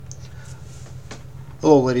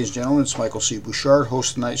Hello, ladies and gentlemen. It's Michael C. Bouchard, host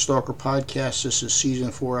of the Night Stalker podcast. This is season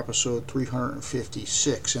 4, episode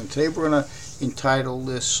 356. And today we're going to entitle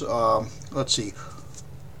this,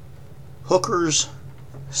 Hookers,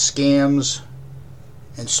 Scams,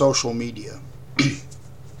 and Social Media.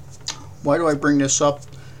 Why do I bring this up?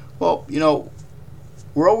 Well,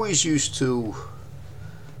 we're always used to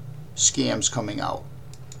scams coming out.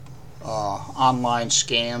 Online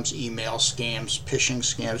scams, email scams, phishing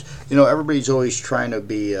scams. Everybody's always trying to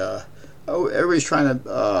be,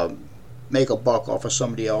 make a buck off of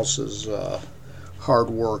somebody else's hard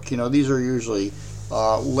work. These are usually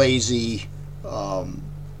lazy,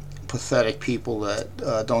 pathetic people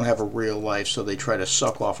that don't have a real life, so they try to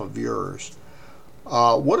suck off of yours.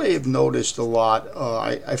 What I have noticed a lot,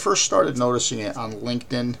 I first started noticing it on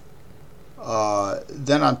LinkedIn,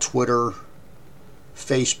 then on Twitter,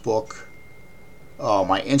 Facebook,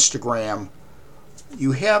 my Instagram.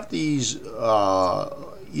 You have these,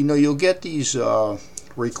 you'll get these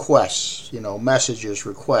requests, messages,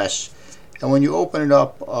 requests, and when you open it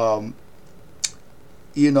up,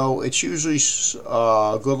 it's usually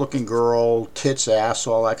a good-looking girl, tits, ass,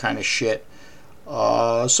 all that kind of shit.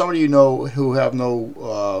 Somebody who have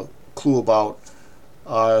no clue about.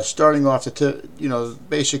 Starting off the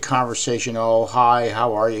basic conversation. Oh, hi,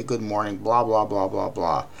 how are you? Good morning. Blah blah blah blah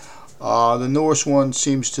blah. The newest one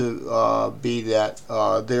seems to be that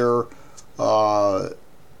they're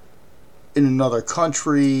in another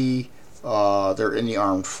country. They're in the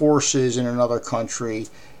armed forces in another country,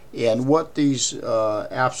 and what these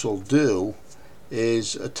apps will do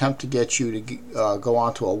is attempt to get you to go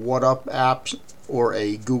onto a WhatsApp app or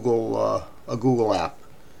a Google app.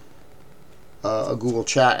 A Google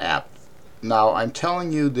Chat app. Now, I'm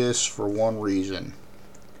telling you this for one reason.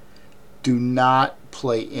 Do not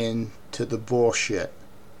play into the bullshit.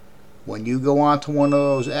 When you go onto one of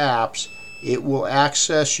those apps, it will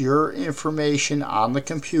access your information on the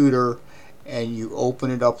computer, and you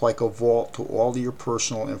open it up like a vault to all of your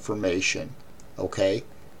personal information. Okay?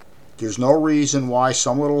 There's no reason why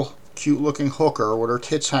some little cute-looking hooker with her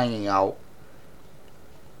tits hanging out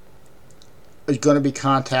is going to be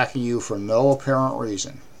contacting you for no apparent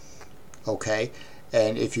reason. Okay?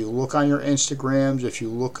 And if you look on your Instagrams, if you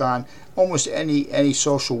look on almost any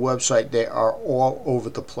social website, they are all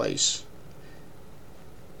over the place.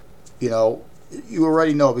 You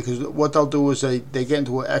already know, because what they'll do is they get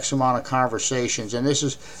into an X amount of conversations, and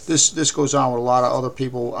this goes on with a lot of other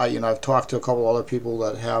people. I've talked to a couple other people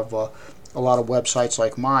that have a lot of websites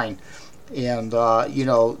like mine. And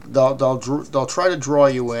they'll try to draw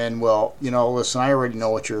you in. Well, listen, I already know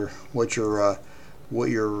what you're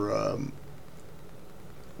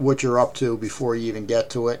up to before you even get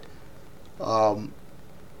to it. But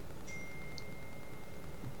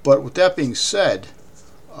with that being said,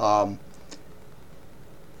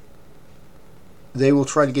 they will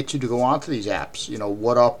try to get you to go onto these apps.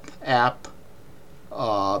 WhatsApp app.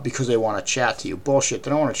 Because they want to chat to you. Bullshit.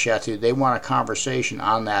 They don't want to chat to you. They want a conversation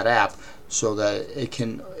on that app, so that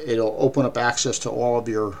it'll open up access to all of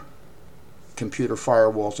your computer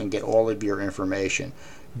firewalls and get all of your information.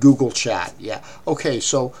 Google Chat. Yeah. Okay,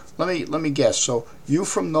 so let me guess. So you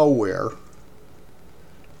from nowhere.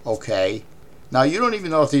 Okay. Now you don't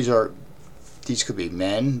even know if these could be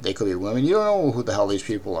men, they could be women. You don't know who the hell these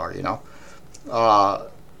people are,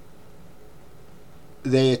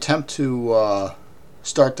 They attempt to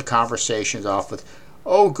start the conversations off with,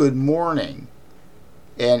 "Oh, good morning,"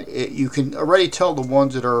 and you can already tell the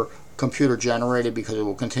ones that are computer generated, because it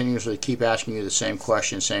will continuously keep asking you the same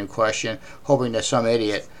question, hoping that some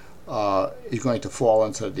idiot is going to fall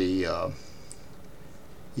into the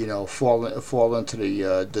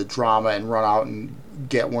the drama and run out and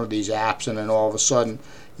get one of these apps, and then all of a sudden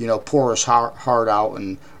pour his heart out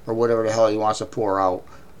or whatever the hell he wants to pour out,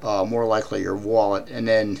 more likely your wallet, and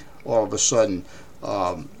then all of a sudden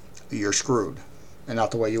you're screwed, and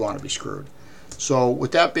not the way you want to be screwed. So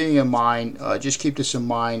with that being in mind, just keep this in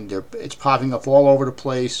mind. It's popping up all over the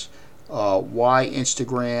place. Why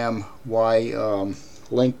Instagram? Why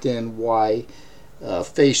LinkedIn? Why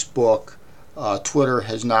Facebook? Twitter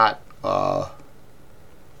has not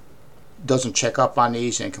doesn't check up on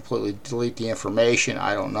these and completely delete the information.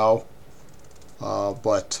 I don't know,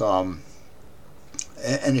 but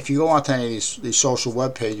if you go onto any of these social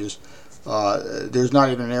web pages, there's not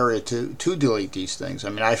even an area to delete these things. I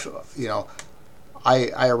mean,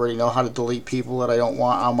 I already know how to delete people that I don't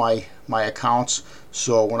want on my accounts.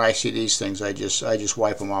 So when I see these things, I just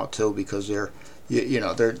wipe them out too, because they're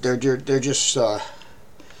just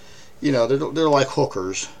they're like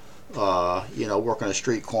hookers, working a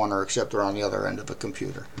street corner, except they're on the other end of a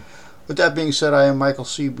computer. With that being said, I am Michael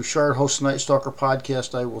C. Bouchard, host of Night Stalker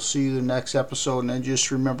Podcast. I will see you in the next episode. And then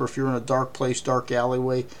just remember, if you're in a dark place, dark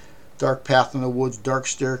alleyway, dark path in the woods, dark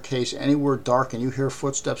staircase, anywhere dark, and you hear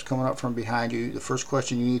footsteps coming up from behind you, the first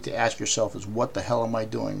question you need to ask yourself is, what the hell am I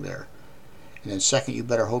doing there? And then second, you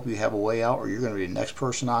better hope you have a way out, or you're going to be the next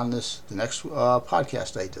person on the next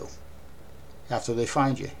podcast I do, after they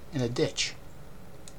find you in a ditch.